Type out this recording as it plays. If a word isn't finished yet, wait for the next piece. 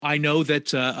I know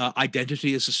that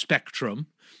identity is a spectrum,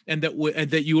 and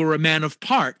that you are a man of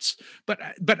parts.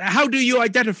 But how do you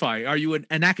identify? Are you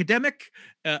an academic,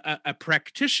 a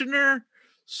practitioner,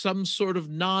 some sort of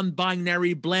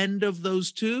non-binary blend of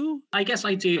those two? I guess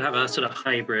I do have a sort of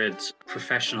hybrid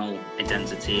professional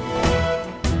identity.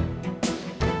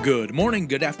 Good morning,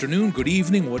 good afternoon, good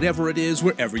evening, whatever it is,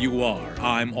 wherever you are.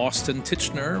 I'm Austin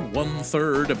Titchener,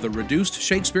 1/3 of the Reduced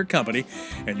Shakespeare Company,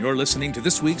 and you're listening to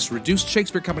this week's Reduced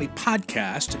Shakespeare Company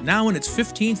podcast, now in its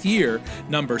 15th year,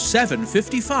 number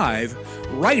 755,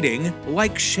 Writing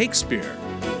Like Shakespeare.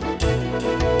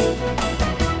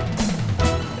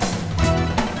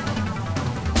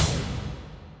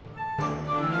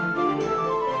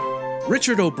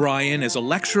 Richard O'Brien is a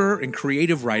lecturer in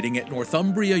creative writing at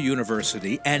Northumbria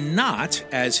University and not,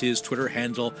 as his Twitter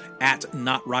handle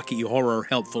 @NotRockyHorror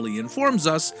helpfully informs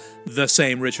us, the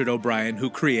same Richard O'Brien who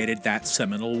created that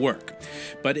seminal work.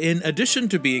 But in addition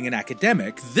to being an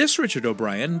academic, this Richard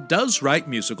O'Brien does write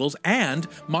musicals and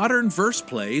modern verse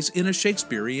plays in a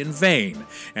Shakespearean vein.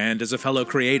 And as a fellow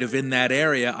creative in that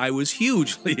area, I was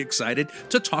hugely excited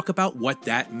to talk about what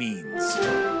that means.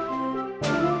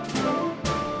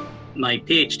 My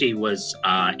PhD was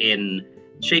in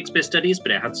Shakespeare studies, but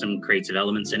it had some creative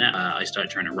elements in it. I started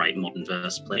trying to write modern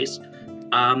verse plays.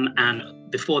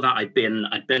 And before that, I'd been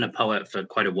a poet for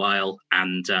quite a while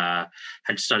and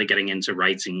had started getting into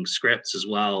writing scripts as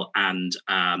well. And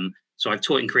so I've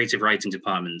taught in creative writing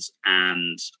departments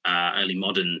and early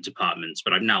modern departments,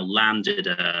 but I've now landed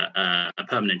a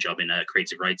permanent job in a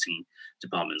creative writing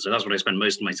department. So that's what I spend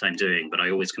most of my time doing, but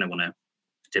I always kind of want to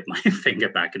dip my finger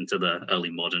back into the early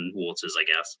modern waters, I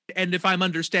guess. And if I'm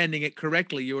understanding it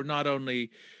correctly, you're not only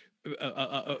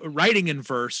writing in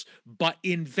verse, but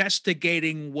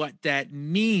investigating what that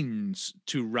means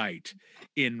to write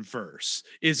in verse.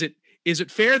 Is it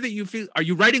fair that you feel, are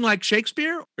you writing like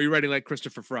Shakespeare or are you writing like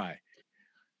Christopher Fry?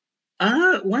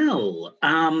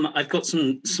 I've got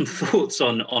some thoughts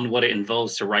on what it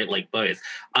involves to write like both.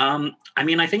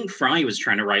 I think Fry was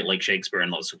trying to write like Shakespeare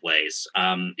in lots of ways.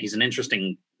 He's an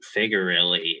interesting figure,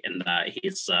 really, in that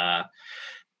he's a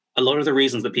lot of the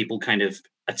reasons that people kind of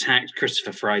attacked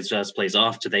Christopher Fry's verse plays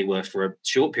after they were, for a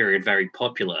short period, very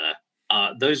popular.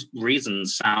 Those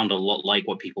reasons sound a lot like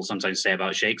what people sometimes say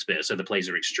about Shakespeare. So the plays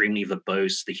are extremely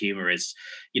verbose. The humor is,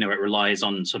 it relies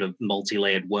on sort of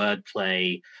multi-layered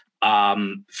wordplay.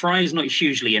 Fry is not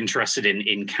hugely interested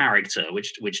in character,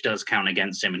 which does count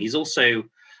against him, and he's also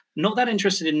not that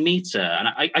interested in meter. And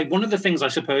I one of the things I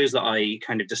suppose that I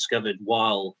kind of discovered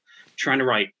while trying to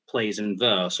write plays in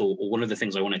verse, or one of the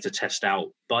things I wanted to test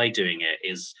out by doing it,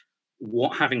 is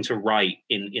what having to write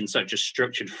in such a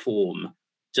structured form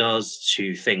does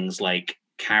to things like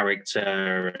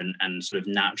character and sort of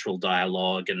natural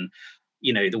dialogue, and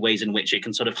the ways in which it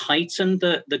can sort of heighten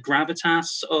the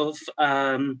gravitas of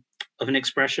an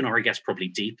expression, or I guess probably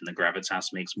deepen the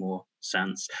gravitas makes more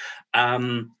sense.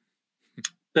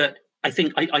 But I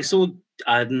think I saw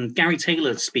Gary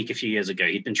Taylor speak a few years ago.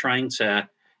 He'd been trying to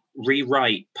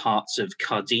rewrite parts of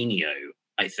Cardenio,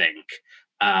 I think,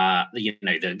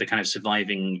 the kind of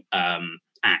surviving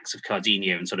acts of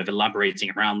Cardenio, and sort of elaborating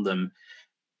around them,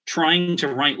 trying to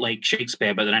write like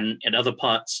Shakespeare, but then at other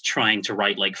parts trying to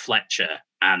write like Fletcher.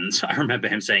 And I remember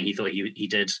him saying he thought he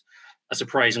did a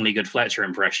surprisingly good Fletcher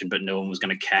impression, but no one was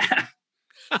going to care.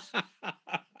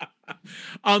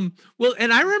 Well,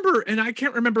 and I remember, and I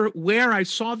can't remember where I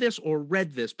saw this or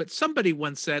read this, but somebody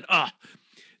once said,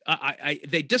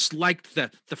 they disliked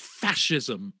the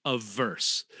fascism of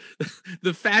verse,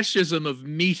 the fascism of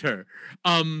meter.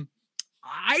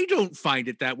 I don't find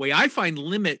it that way. I find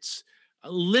limits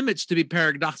to be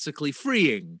paradoxically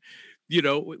freeing.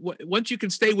 Once you can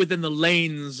stay within the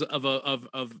lanes of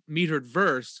metered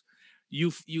verse,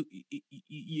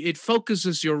 it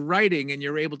focuses your writing, and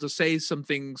you're able to say some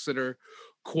things that are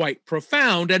quite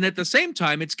profound, and at the same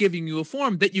time it's giving you a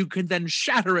form that you can then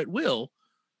shatter at will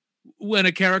when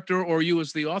a character or you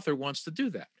as the author wants to do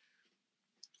that.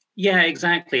 Yeah,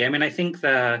 exactly. I think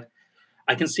I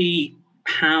can see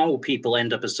how people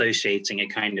end up associating a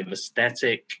kind of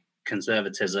aesthetic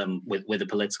conservatism with a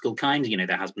political kind.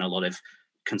 There has been a lot of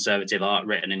conservative art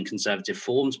written in conservative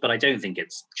forms, but I don't think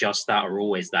it's just that or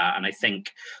always that. And I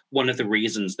think one of the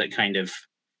reasons that kind of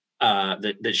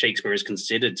that Shakespeare is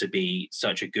considered to be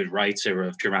such a good writer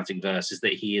of dramatic verse is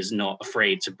that he is not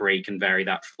afraid to break and vary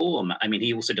that form.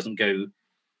 He also doesn't go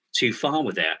too far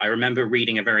with it. I remember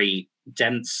reading a very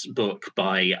dense book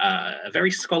by a very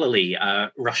scholarly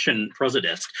Russian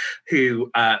prosodist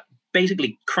who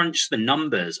basically crunched the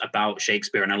numbers about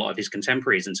Shakespeare and a lot of his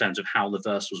contemporaries in terms of how the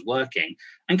verse was working,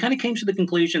 and kind of came to the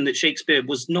conclusion that Shakespeare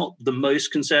was not the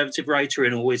most conservative writer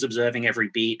and always observing every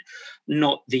beat,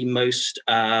 not the most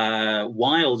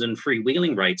wild and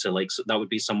freewheeling writer, like that would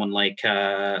be someone like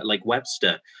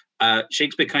Webster.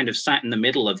 Shakespeare kind of sat in the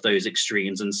middle of those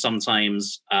extremes, and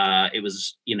sometimes it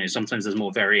was, sometimes there's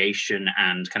more variation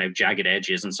and kind of jagged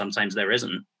edges, and sometimes there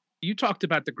isn't. You talked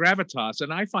about the gravitas,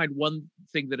 and I find one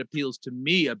thing that appeals to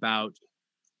me about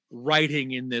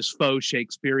writing in this faux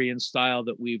Shakespearean style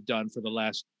that we've done for the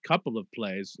last couple of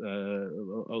plays,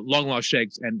 Long Lost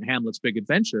Shakes and Hamlet's Big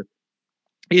Adventure,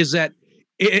 is that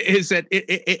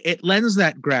it lends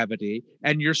that gravity,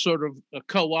 and you're sort of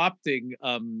co-opting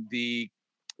the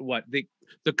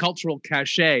cultural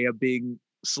cachet of being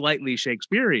slightly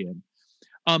Shakespearean.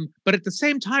 But at the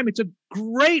same time, it's a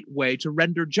great way to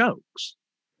render jokes.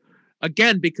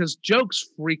 Again, because jokes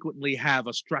frequently have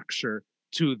a structure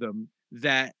to them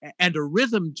and a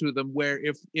rhythm to them where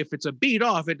if it's a beat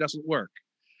off, it doesn't work.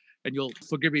 And you'll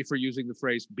forgive me for using the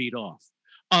phrase beat off.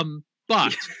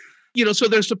 But, so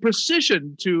there's a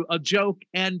precision to a joke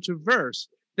and to verse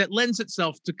that lends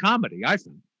itself to comedy, I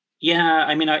think. Yeah,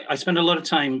 I mean, I spend a lot of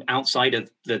time outside of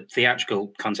the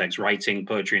theatrical context writing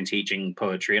poetry and teaching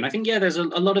poetry. And I think, there's a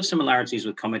lot of similarities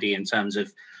with comedy in terms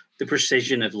of the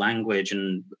precision of language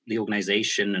and the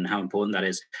organization and how important that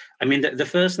is. I mean, the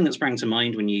first thing that sprang to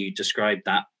mind when you described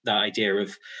that idea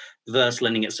of verse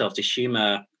lending itself to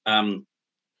humor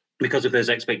because of those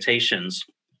expectations,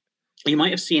 you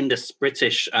might have seen this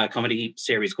British comedy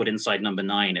series called Inside Number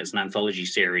 9. It's an anthology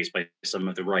series by some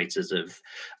of the writers of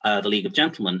The League of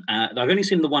Gentlemen. I've only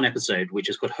seen the one episode, which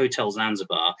is called Hotel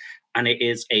Zanzibar, and it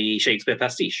is a Shakespeare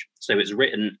pastiche. So it's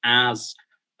written as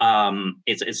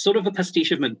it's sort of a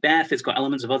pastiche of Macbeth. It's got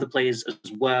elements of other plays as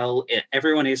well.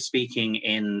 Everyone is speaking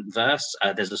in verse.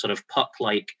 There's a sort of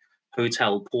puck-like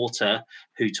hotel porter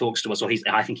who talks to us, or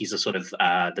I think he's a sort of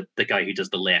the guy who does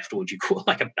the lift, or would you call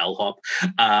like a bellhop?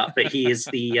 But he is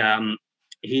he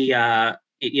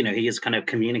is kind of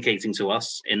communicating to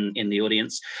us in the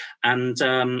audience, and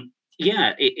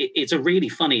it's a really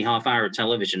funny half hour of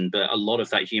television, but a lot of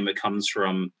that humor comes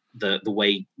from the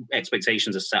way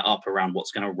expectations are set up around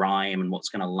what's going to rhyme and what's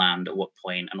going to land at what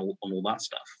point and all that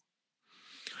stuff.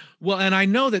 Well, and I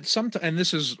know that and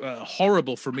this is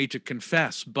horrible for me to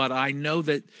confess, but I know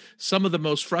that some of the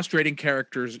most frustrating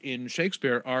characters in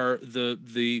Shakespeare are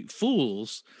the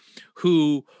fools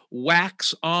who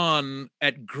wax on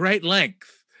at great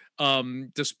length,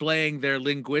 displaying their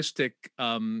linguistic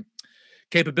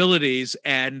capabilities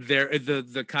and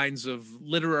the kinds of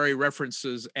literary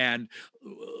references and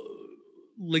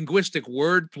linguistic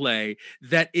wordplay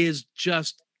that is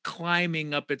just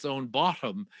climbing up its own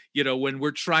bottom. When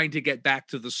we're trying to get back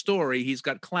to the story, he's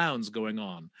got clowns going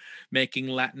on making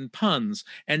Latin puns,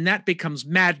 and that becomes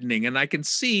maddening. And I can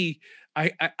see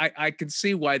I can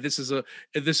see why this is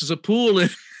a pool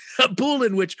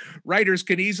in which writers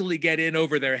can easily get in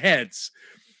over their heads,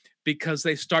 because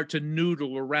they start to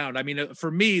noodle around. I mean,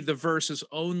 for me, the verse is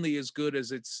only as good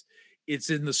as it's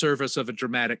in the service of a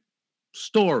dramatic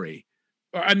story.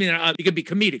 Or I mean, it could be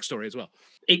comedic story as well.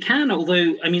 It can,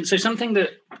 although, I mean, so something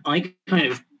that I kind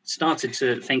of started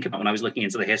to think about when I was looking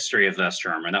into the history of verse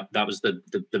drama, and that was the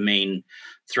main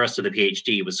thrust of the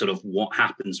PhD, was sort of what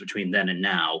happens between then and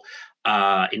now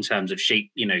in terms of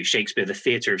Shakespeare, the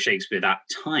theatre of Shakespeare, that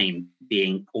time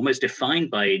being almost defined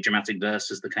by dramatic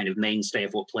verse as the kind of mainstay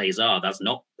of what plays are. That's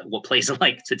not what plays are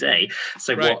like today.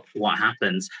 So right. What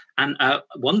happens? And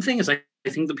one thing is I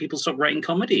think that people stop writing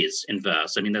comedies in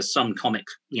verse. I mean, there's some comic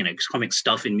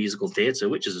stuff in musical theatre,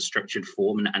 which is a structured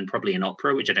form, and probably an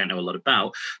opera, which I don't know a lot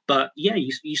about. But yeah,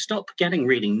 you stop getting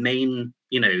really main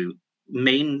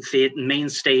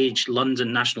stage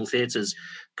London national theatres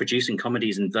producing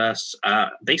comedies in verse,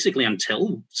 basically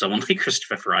until someone like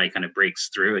Christopher Fry kind of breaks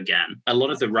through again. A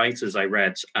lot of the writers I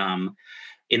read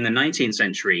in the 19th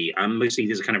century, mostly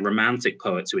these are kind of romantic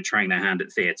poets who are trying their hand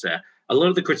at theatre. A lot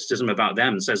of the criticism about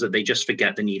them says that they just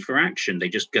forget the need for action. They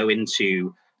just go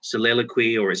into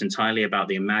soliloquy, or it's entirely about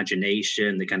the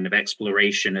imagination, the kind of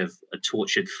exploration of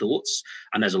tortured thoughts.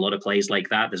 And there's a lot of plays like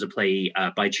that. There's a play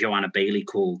by Joanna Bailey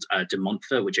called De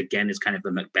Montfort, which again is kind of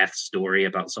a Macbeth story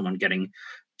about someone getting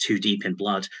too deep in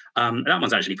blood. That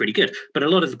one's actually pretty good. But a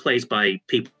lot of the plays by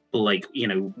people like,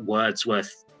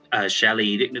 Wordsworth,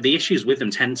 Shelley, the issues with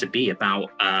them tend to be about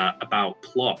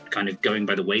plot kind of going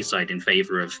by the wayside in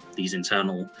favor of these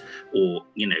internal or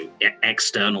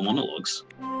external monologues.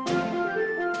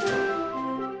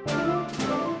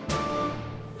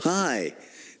 Hi,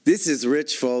 This is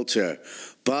Rich Fulcher,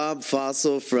 Bob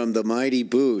Fossil from the Mighty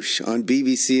Boosh on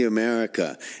BBC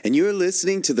America, and you're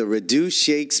listening to the Reduced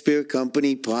Shakespeare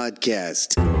Company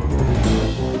podcast.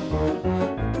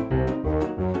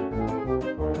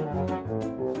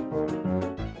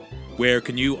 Where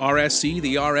can you RSC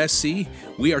the RSC?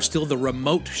 We are still the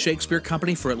remote Shakespeare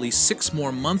Company for at least 6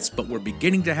 more months, but we're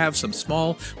beginning to have some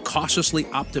small, cautiously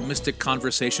optimistic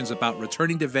conversations about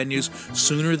returning to venues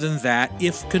sooner than that,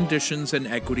 if conditions and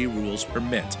equity rules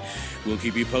permit. We'll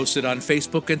keep you posted on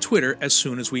Facebook and Twitter as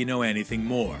soon as we know anything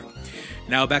more.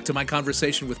 Now back to my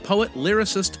conversation with poet,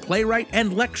 lyricist, playwright,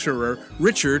 and lecturer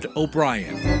Richard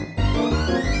O'Brien.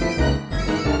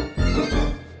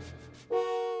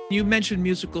 You mentioned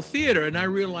musical theater, and I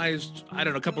realized,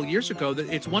 a couple of years ago that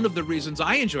it's one of the reasons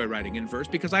I enjoy writing in verse,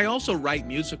 because I also write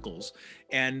musicals.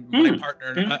 And my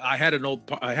partner, I had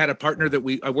a partner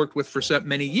that I worked with for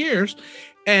many years,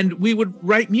 and we would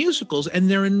write musicals, and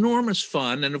they're enormous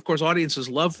fun. And of course, audiences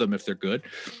love them if they're good.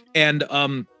 And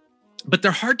but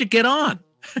they're hard to get on.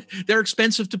 They're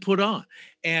expensive to put on.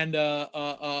 And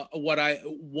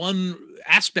one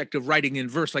aspect of writing in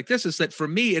verse like this is that for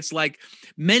me, it's like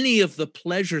many of the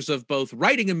pleasures of both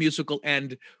writing a musical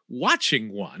and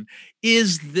watching one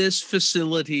is this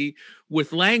facility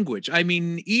with language. I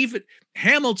mean, even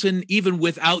Hamilton, even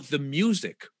without the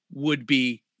music, would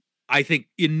be, I think,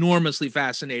 enormously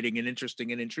fascinating and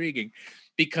interesting and intriguing,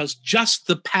 because just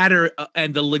the patter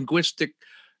and the linguistic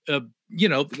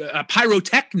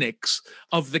pyrotechnics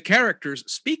of the characters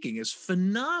speaking is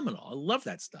phenomenal. I love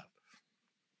that stuff.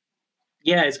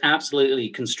 Yeah, it's absolutely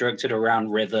constructed around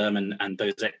rhythm and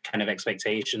those kind of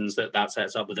expectations that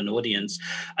sets up with an audience.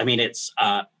 I mean, it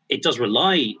does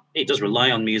rely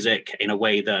on music in a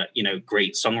way that,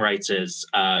 great songwriters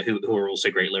who are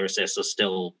also great lyricists are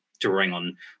still drawing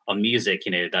on music.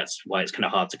 That's why it's kind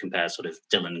of hard to compare sort of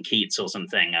Dylan and Keats or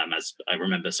something. As I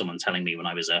remember someone telling me when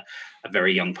I was a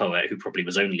very young poet who probably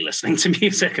was only listening to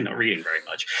music and not reading very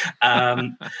much.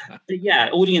 But yeah,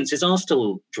 audiences are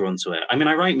still drawn to it. I mean,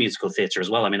 I write musical theatre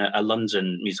as well. I mean, a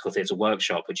London musical theatre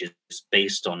workshop, which is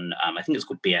based on, I think it's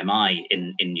called BMI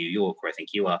in New York, where I think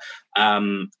you are.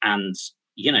 And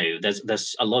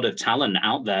there's a lot of talent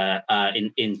out there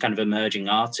in kind of emerging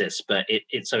artists, but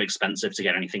it's so expensive to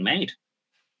get anything made.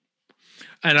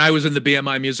 And I was in the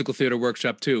BMI musical theater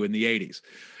workshop too in the 80s,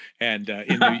 and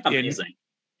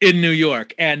in New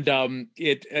York, and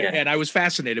and I was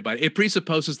fascinated by it. It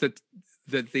presupposes that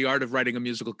the art of writing a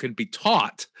musical can be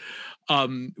taught,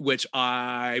 which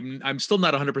I'm still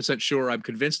not 100% sure I'm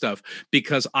convinced of,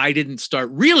 because I didn't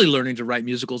start really learning to write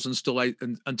musicals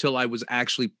until I was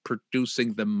actually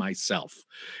producing them myself.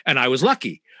 And I was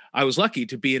lucky. I was lucky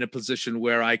to be in a position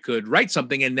where I could write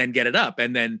something and then get it up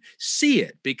and then see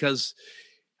it, because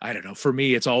I don't know, for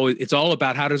me, it's all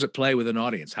about how does it play with an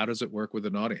audience? How does it work with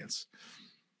an audience?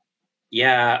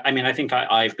 Yeah, I mean, I think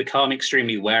I've become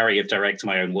extremely wary of directing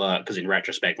my own work, because in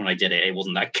retrospect, when I did it, it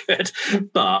wasn't that good.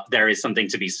 But there is something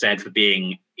to be said for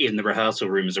being in the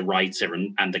rehearsal room as a writer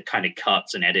and the kind of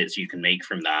cuts and edits you can make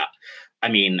from that. I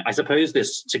mean, I suppose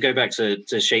to go back to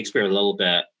Shakespeare a little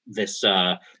bit,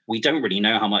 we don't really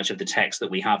know how much of the text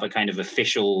that we have are kind of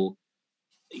official.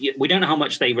 We don't know how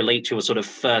much they relate to a sort of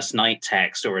first night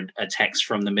text or a text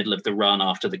from the middle of the run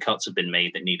after the cuts have been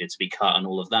made that needed to be cut and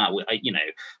all of that.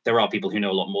 There are people who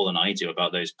know a lot more than I do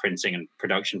about those printing and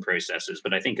production processes,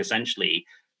 but I think essentially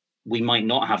we might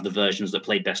not have the versions that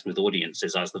play best with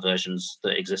audiences as the versions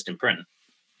that exist in print.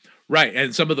 Right,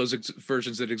 and some of those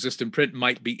versions that exist in print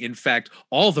might be, in fact,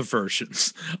 all the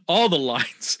versions, all the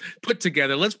lines put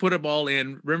together. Let's put them all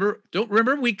in. Remember,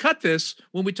 we cut this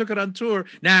when we took it on tour.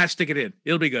 Nah, stick it in.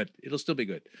 It'll be good. It'll still be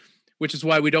good. Which is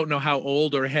why we don't know how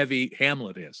old or heavy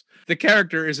Hamlet is. The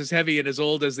character is as heavy and as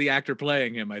old as the actor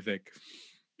playing him, I think.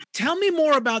 Tell me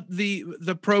more about the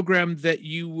program that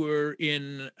you were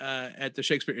in at the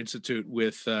Shakespeare Institute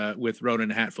with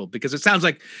Ronan Hatfield, because it sounds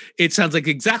like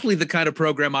exactly the kind of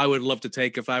program I would love to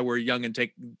take if I were young and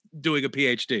doing a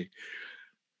PhD.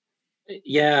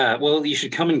 Yeah, well, you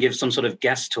should come and give some sort of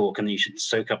guest talk, and you should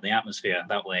soak up the atmosphere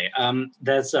that way.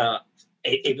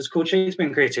 It was called Shakespeare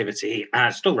and Creativity,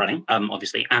 still running,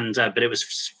 obviously, and but it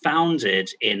was founded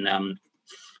in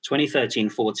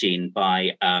 2013-14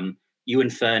 by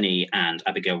Ewan Fernie and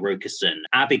Abigail Rokerson.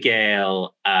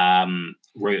 Abigail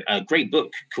wrote a great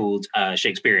book called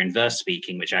Shakespearean Verse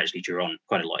Speaking, which actually drew on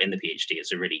quite a lot in the PhD.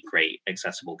 It's a really great,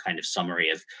 accessible kind of summary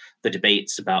of the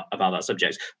debates about that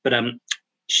subject. But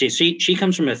she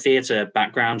comes from a theatre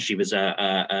background. She was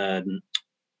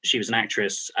she was an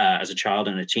actress as a child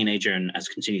and a teenager, and has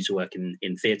continued to work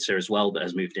in theatre as well, but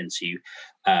has moved into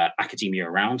academia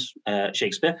around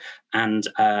Shakespeare. And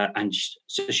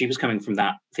so she was coming from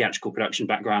that theatrical production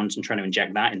background and trying to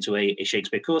inject that into a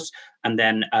Shakespeare course. And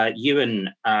then Ewan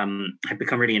had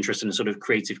become really interested in sort of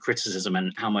creative criticism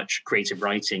and how much creative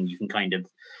writing you can kind of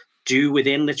do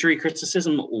within literary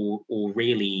criticism, or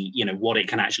really, what it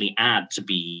can actually add to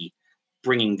be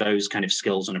bringing those kind of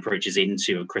skills and approaches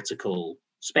into a critical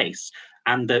space.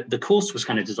 And the course was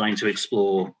kind of designed to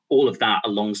explore all of that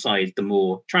alongside the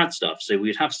more trad stuff. So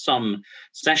we'd have some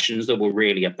sessions that were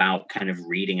really about kind of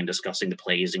reading and discussing the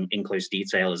plays in close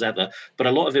detail as ever, but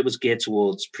a lot of it was geared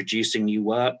towards producing new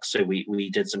work. So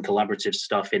we did some collaborative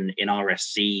stuff in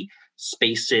RSC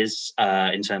spaces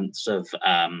in terms of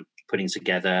putting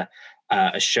together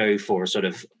a show for a sort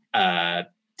of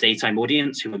daytime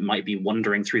audience who might be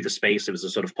wandering through the space. It was a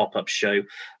sort of pop-up show.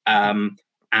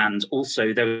 And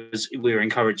also we were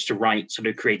encouraged to write sort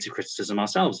of creative criticism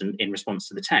ourselves in response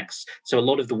to the text. So a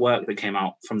lot of the work that came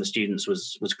out from the students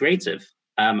was creative.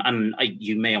 And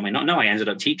you may or may not know, I ended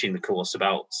up teaching the course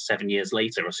about 7 years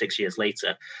later or 6 years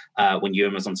later when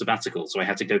Ewan was on sabbatical. So I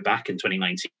had to go back in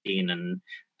 2019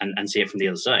 and see it from the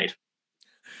other side.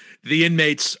 The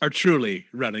inmates are truly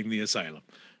running the asylum.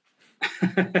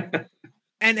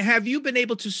 And have you been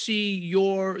able to see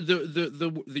your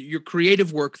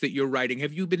creative work that you're writing?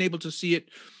 Have you been able to see it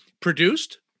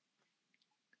produced?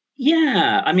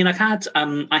 Yeah, I mean, I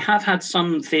have had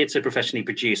some theatre professionally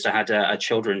produced. I had a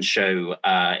children's show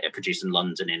produced in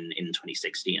London in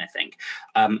 2016, I think.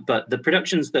 But the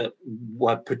productions that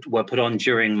were put on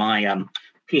during my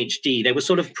PhD, they were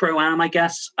sort of pro-am, I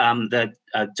guess. The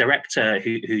director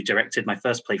who directed my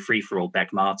first play, Free for All,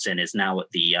 Beck Martin, is now at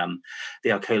the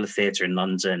Arcola Theatre in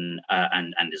London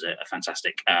and is a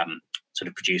fantastic sort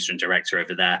of producer and director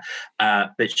over there.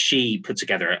 But she put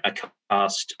together a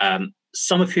cast,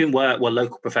 some of whom were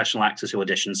local professional actors who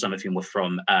auditioned, some of whom were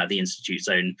from the Institute's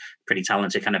own pretty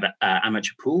talented kind of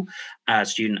amateur pool,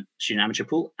 student amateur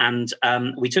pool. And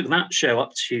we took that show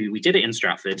we did it in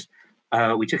Stratford.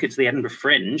 We took it to the Edinburgh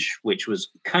Fringe, which was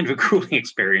kind of a grueling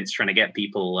experience, trying to get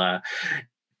people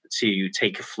to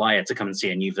take a flyer to come and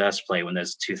see a new verse play when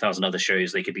there's 2,000 other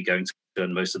shows they could be going to,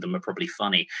 and most of them are probably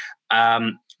funny.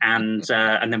 And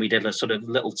then we did a sort of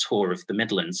little tour of the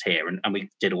Midlands here, and we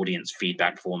did audience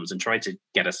feedback forms and tried to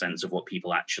get a sense of what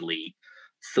people actually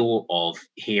thought of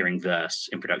hearing verse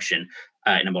in production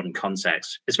in a modern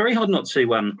context. It's very hard not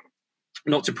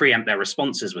to preempt their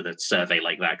responses with a survey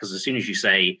like that, because as soon as you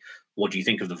say, what do you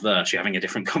think of the verse, you're having a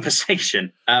different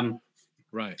conversation.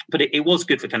 Right. But it was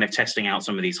good for kind of testing out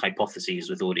some of these hypotheses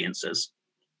with audiences.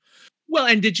 Well,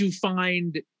 and did you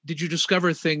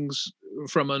discover things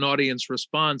from an audience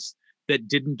response that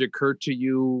didn't occur to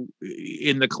you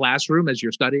in the classroom as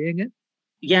you're studying it?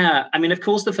 Yeah, I mean, of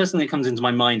course, the first thing that comes into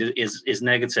my mind is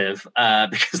negative,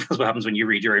 because that's what happens when you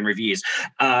read your own reviews.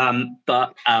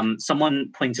 But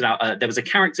someone pointed out there was a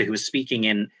character who was speaking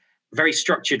in very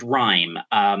structured rhyme,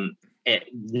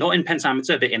 not in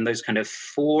pentameter, but in those kind of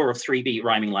 4 or 3 beat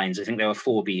rhyming lines. I think there were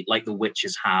 4 beat, like the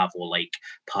witches have, or like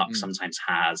Puck sometimes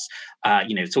has,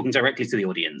 talking directly to the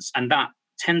audience. And that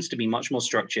tends to be much more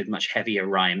structured, much heavier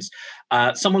rhymes.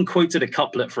 Someone quoted a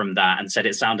couplet from that and said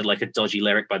it sounded like a dodgy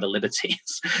lyric by the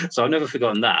Libertines. So I've never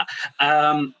forgotten that.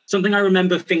 Something I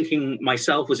remember thinking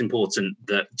myself was important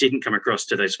that didn't come across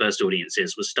to those first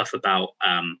audiences was stuff about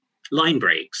line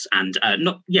breaks and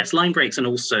line breaks and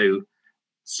also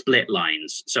split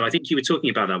lines. So I think you were talking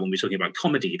about that when we were talking about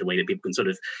comedy, the way that people can sort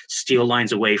of steal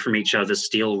lines away from each other,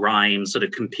 steal rhymes, sort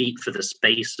of compete for the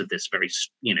space of this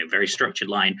very structured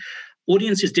line.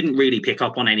 Audiences didn't really pick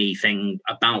up on anything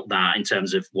about that in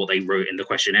terms of what they wrote in the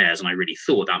questionnaires, and I really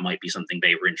thought that might be something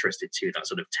they were interested to, that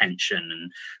sort of tension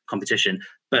and competition.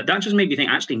 But that just made me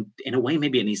think, actually, in a way,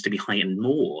 maybe it needs to be heightened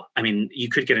more. I mean, you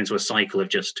could get into a cycle of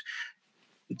just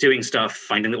doing stuff,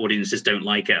 finding that audiences don't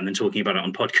like it, and then talking about it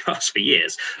on podcasts for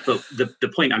years. But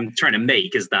the point I'm trying to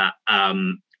make is that,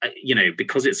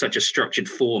 because it's such a structured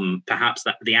form, perhaps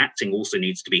that the acting also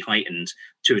needs to be heightened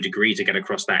to a degree to get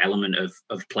across that element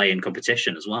of play and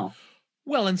competition as well.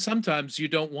 Well, and sometimes you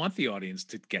don't want the audience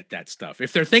to get that stuff.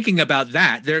 If they're thinking about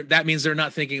that, that means they're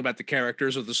not thinking about the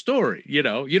characters or the story. You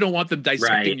don't want them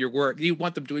dissecting your work. You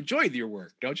want them to enjoy your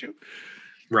work, don't you?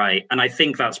 Right. And I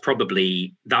think that's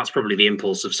probably the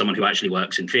impulse of someone who actually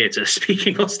works in theatre,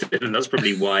 speaking Austin. And that's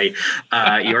probably why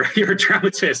you're a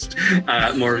dramatist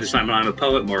more of the time, and I'm a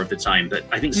poet more of the time. But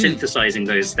I think synthesizing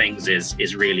those things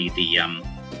is really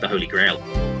the holy grail.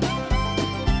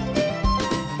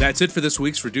 That's it for this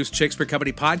week's Reduced Shakespeare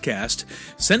Company podcast.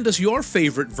 Send us your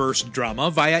favorite verse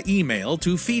drama via email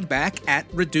to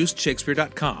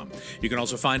feedback@reducedshakespeare.com. You can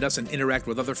also find us and interact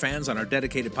with other fans on our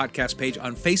dedicated podcast page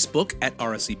on Facebook at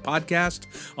RSC Podcast,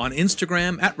 on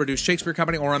Instagram at Reduced Shakespeare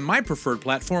Company, or on my preferred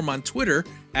platform on Twitter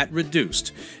at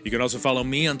Reduced. You can also follow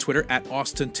me on Twitter at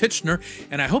Austin Titchener,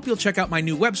 and I hope you'll check out my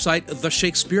new website,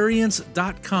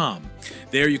 theshakespeareans.com.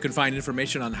 There you can find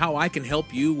information on how I can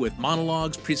help you with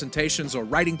monologues, presentations, or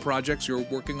writing projects you're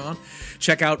working on.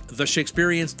 Check out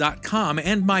theshakespeareans.com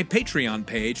and my Patreon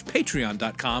page,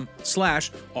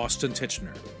 patreon.com/Austin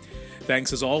Titchener.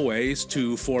 Thanks as always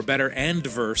to For Better and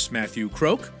Verse Matthew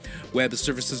Croak, web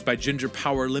services by Ginger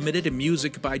Power Limited, and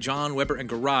music by John Weber and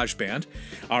GarageBand.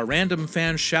 Our random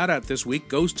fan shout-out this week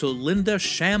goes to Linda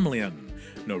Shamlian.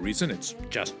 No reason, it's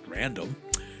just random.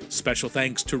 Special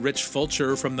thanks to Rich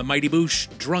Fulcher from the Mighty Boosh,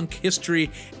 Drunk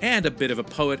History, and a bit of a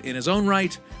poet in his own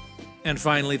right. And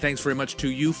finally, thanks very much to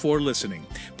you for listening.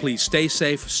 Please stay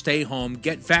safe, stay home,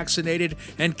 get vaccinated,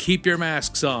 and keep your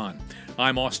masks on.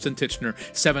 I'm Austin Titchener,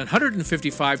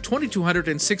 755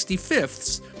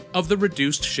 2265ths of the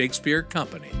Reduced Shakespeare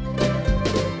Company.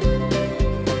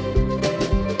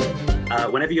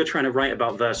 Whenever you're trying to write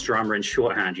about verse drama in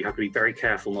shorthand, you have to be very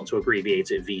careful not to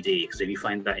abbreviate it VD, because if you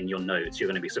find that in your notes, you're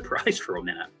going to be surprised for a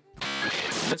minute.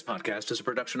 This podcast is a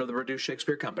production of the Reduced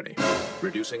Shakespeare Company,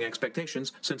 reducing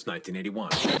expectations since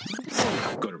 1981.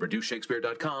 Go to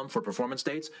reducedshakespeare.com for performance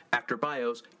dates, actor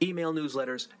bios, email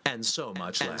newsletters, and so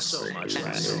much less.